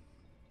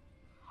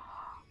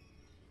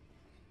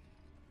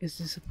 Is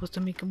this supposed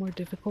to make it more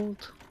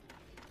difficult?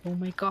 Oh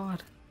my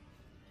god.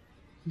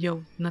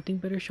 Yo, nothing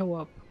better show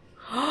up.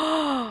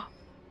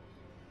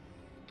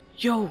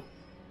 Yo!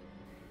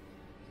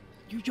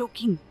 You're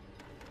joking!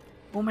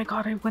 Oh my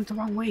god, I went the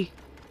wrong way.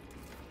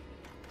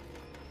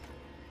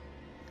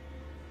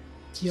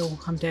 Yo,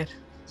 I'm dead.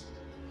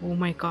 Oh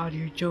my god,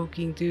 you're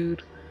joking,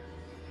 dude.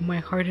 My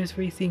heart is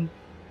racing.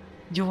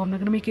 Yo, I'm not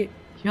gonna make it.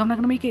 Yo, I'm not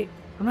gonna make it.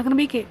 I'm not gonna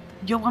make it.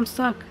 Yo, I'm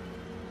stuck.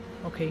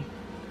 Okay.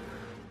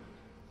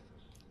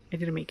 I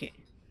didn't make it.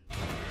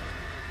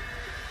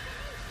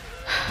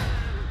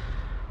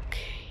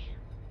 Okay.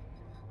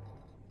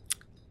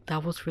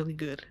 That was really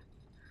good.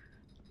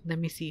 Let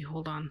me see.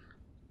 Hold on.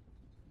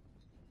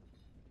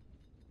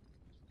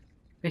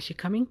 Is she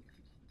coming?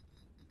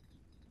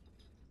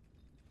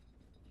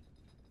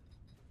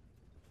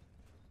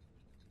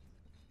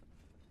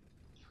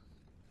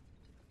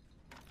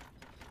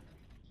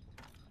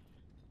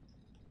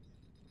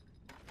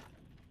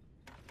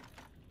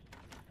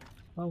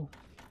 Oh,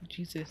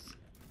 Jesus.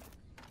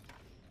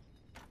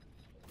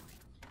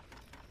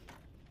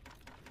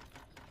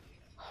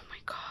 Oh my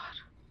God.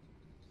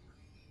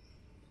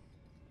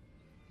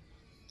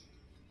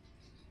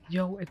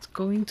 Yo, it's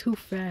going too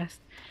fast.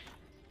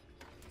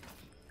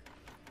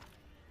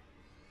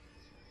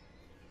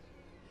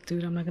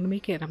 Dude, I'm not gonna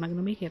make it. I'm not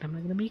gonna make it. I'm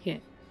not gonna make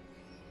it.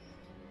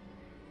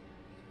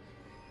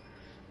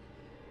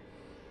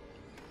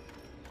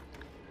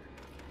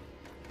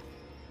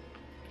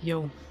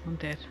 Yo, I'm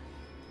dead.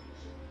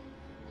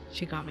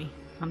 She got me.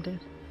 I'm dead.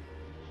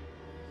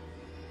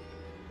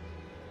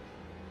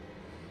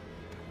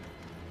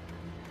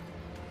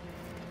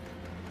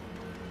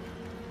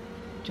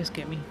 Just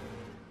get me.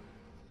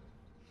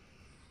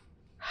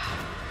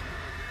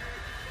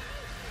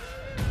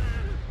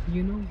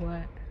 You know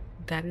what?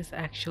 That is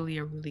actually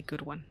a really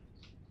good one.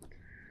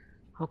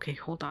 Okay,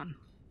 hold on.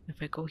 If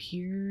I go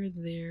here,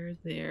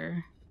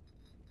 there.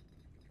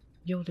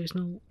 Yo, there's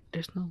no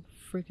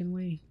freaking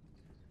way.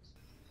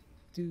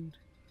 Dude,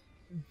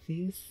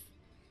 this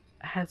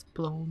has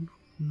blown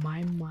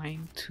my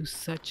mind to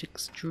such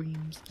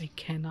extremes. I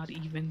cannot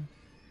even,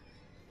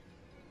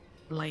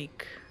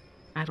 like,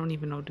 I don't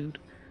even know, dude.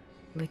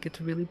 Like,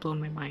 it's really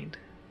blown my mind.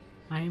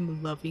 I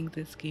am loving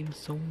this game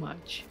so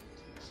much.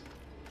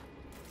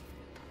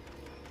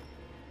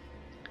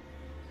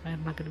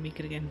 I'm not gonna make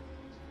it again,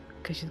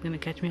 because she's gonna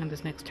catch me on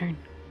this next turn.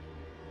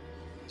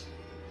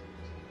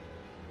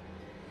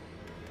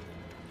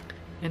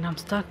 And I'm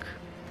stuck.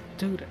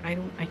 Dude, I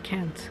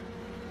can't.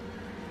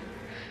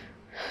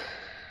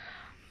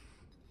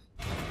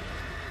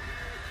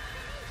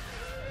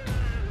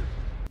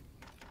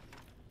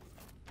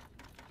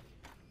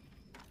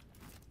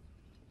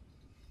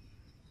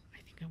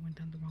 I think I went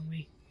down the wrong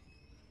way.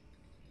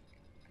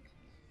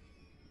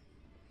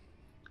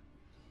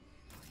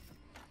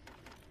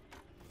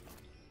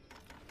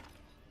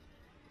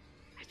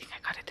 I think I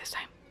got it this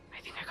time. I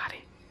think I got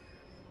it.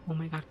 Oh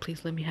my God,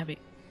 please let me have it.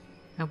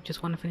 I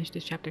just want to finish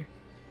this chapter.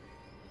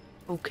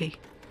 Okay.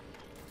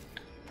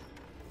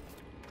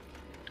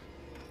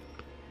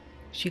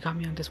 She got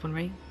me on this one,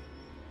 right?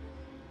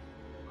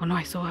 Oh no,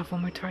 I still have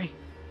one more try.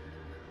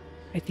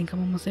 I think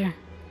I'm almost there.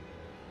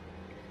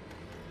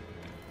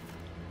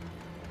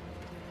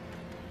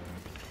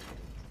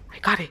 I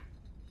got it.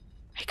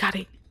 I got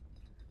it.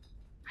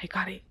 I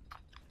got it.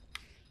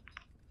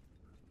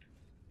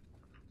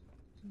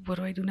 What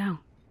do I do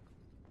now?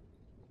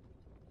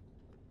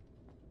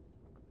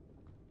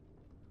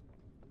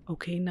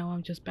 Okay, now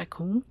I'm just back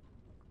home.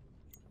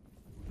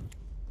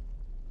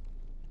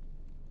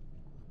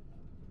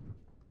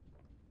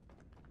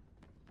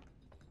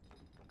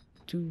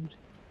 Dude,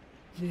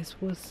 this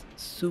was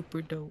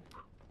super dope.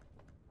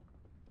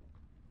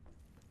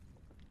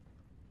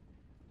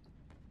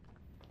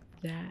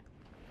 That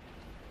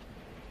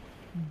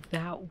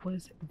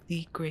was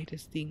the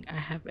greatest thing I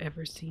have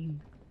ever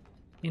seen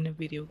in a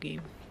video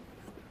game.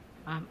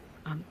 I'm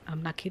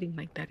not kidding,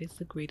 like that is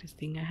the greatest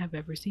thing I have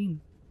ever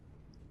seen.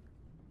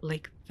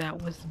 Like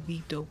that was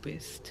the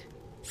dopest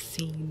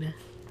scene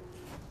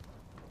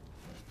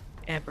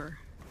ever.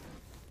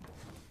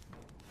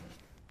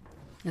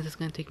 Is this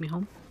gonna take me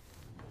home?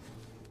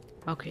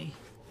 Okay.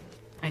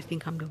 I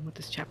think I'm done with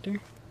this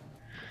chapter.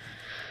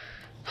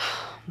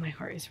 My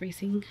heart is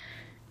racing.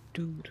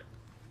 Dude,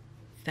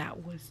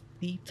 that was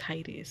the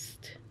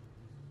tightest,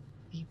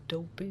 the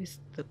dopest,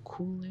 the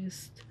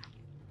coolest,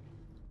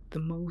 the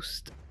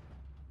most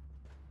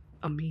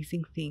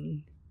amazing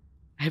thing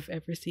I've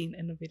ever seen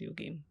in a video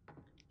game.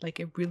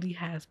 Like it really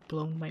has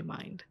blown my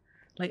mind.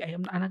 Like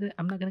I'm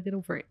not gonna get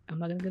over it. I'm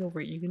not gonna get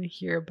over it. You're gonna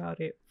hear about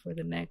it for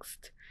the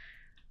next,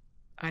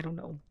 I don't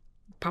know,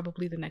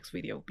 probably the next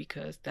video,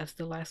 because that's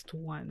the last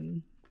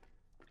one.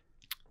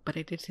 But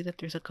I did see that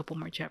there's a couple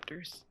more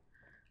chapters.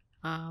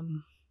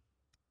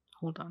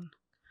 Hold on.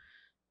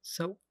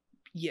 So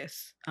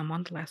yes, I'm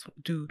on the last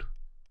one. Dude,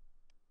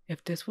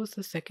 if this was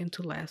the second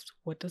to last,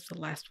 what does the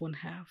last one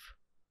have?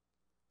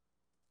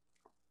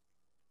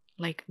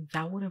 Like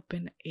that would have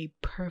been a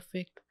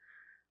perfect,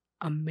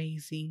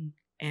 amazing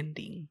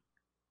ending.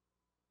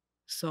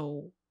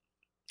 So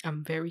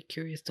I'm very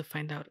curious to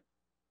find out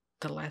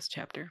the last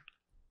chapter.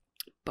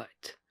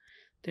 But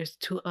there's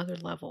 2 other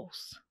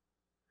levels.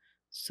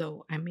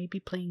 So I may be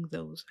playing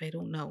those. I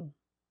don't know.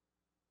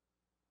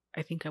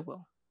 I think I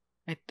will.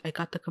 I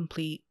got the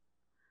complete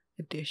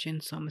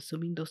edition, so I'm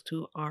assuming those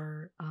 2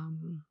 are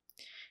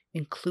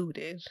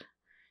included.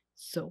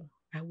 So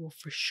I will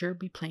for sure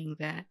be playing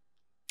that.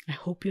 I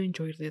hope you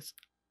enjoyed this.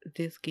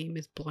 This game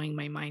is blowing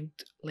my mind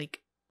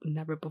like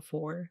never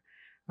before.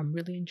 I'm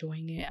really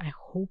enjoying it. I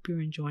hope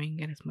you're enjoying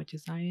it as much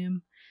as I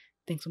am.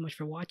 Thanks so much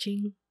for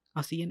watching.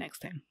 I'll see you next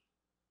time.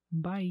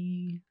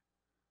 Bye.